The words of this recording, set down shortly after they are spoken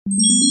The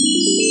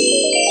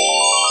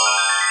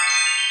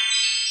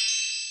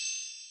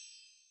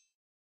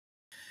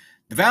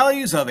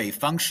values of a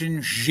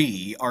function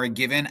g are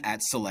given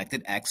at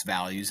selected x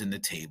values in the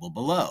table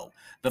below.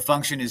 The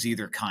function is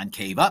either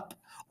concave up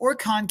or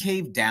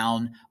concave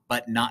down,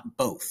 but not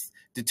both.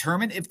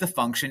 Determine if the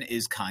function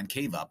is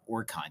concave up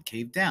or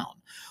concave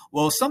down.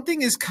 Well,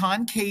 something is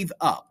concave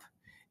up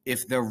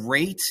if the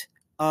rate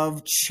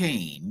of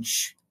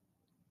change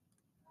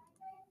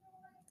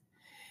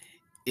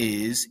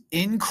is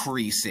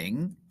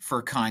increasing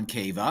for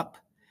concave up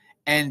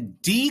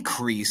and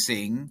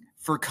decreasing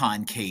for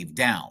concave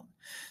down.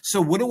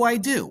 So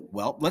what do?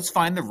 Well, let's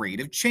find the rate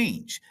of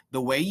change.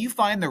 The way you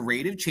find the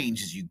rate of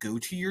change is you go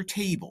to your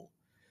table.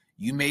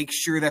 You make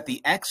sure that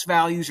the x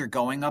values are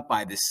going up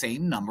by the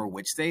same number,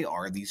 which they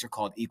are. These are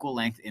called equal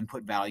length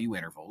input value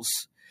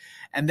intervals.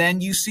 And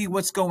then you see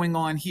what's going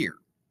on here.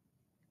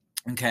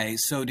 Okay,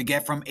 so to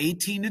get from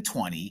 18 to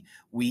 20,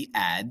 we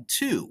add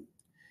 2.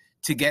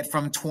 To get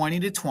from 20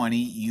 to 20,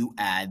 you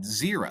add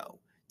 0.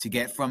 To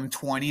get from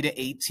 20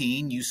 to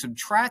 18, you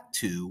subtract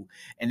 2.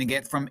 And to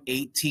get from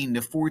 18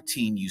 to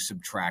 14, you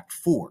subtract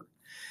 4.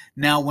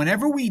 Now,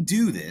 whenever we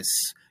do this,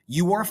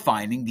 you are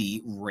finding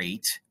the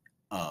rate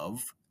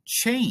of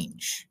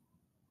change.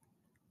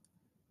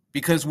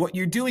 Because what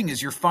you're doing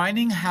is you're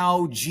finding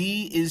how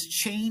g is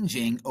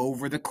changing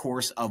over the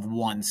course of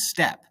one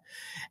step.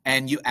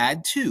 And you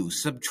add 2,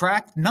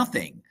 subtract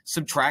nothing,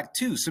 subtract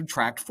 2,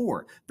 subtract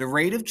 4. The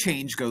rate of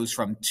change goes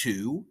from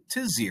 2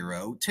 to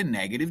 0 to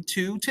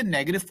 -2 to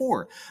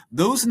 -4.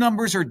 Those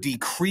numbers are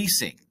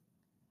decreasing,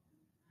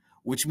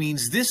 which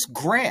means this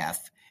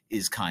graph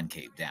is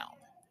concave down.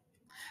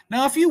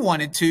 Now, if you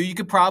wanted to, you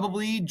could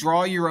probably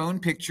draw your own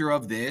picture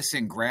of this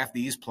and graph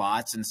these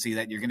plots and see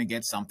that you're going to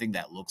get something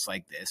that looks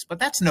like this. But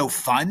that's no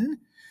fun.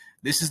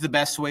 This is the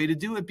best way to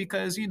do it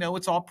because, you know,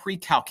 it's all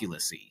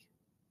pre-calculus-y.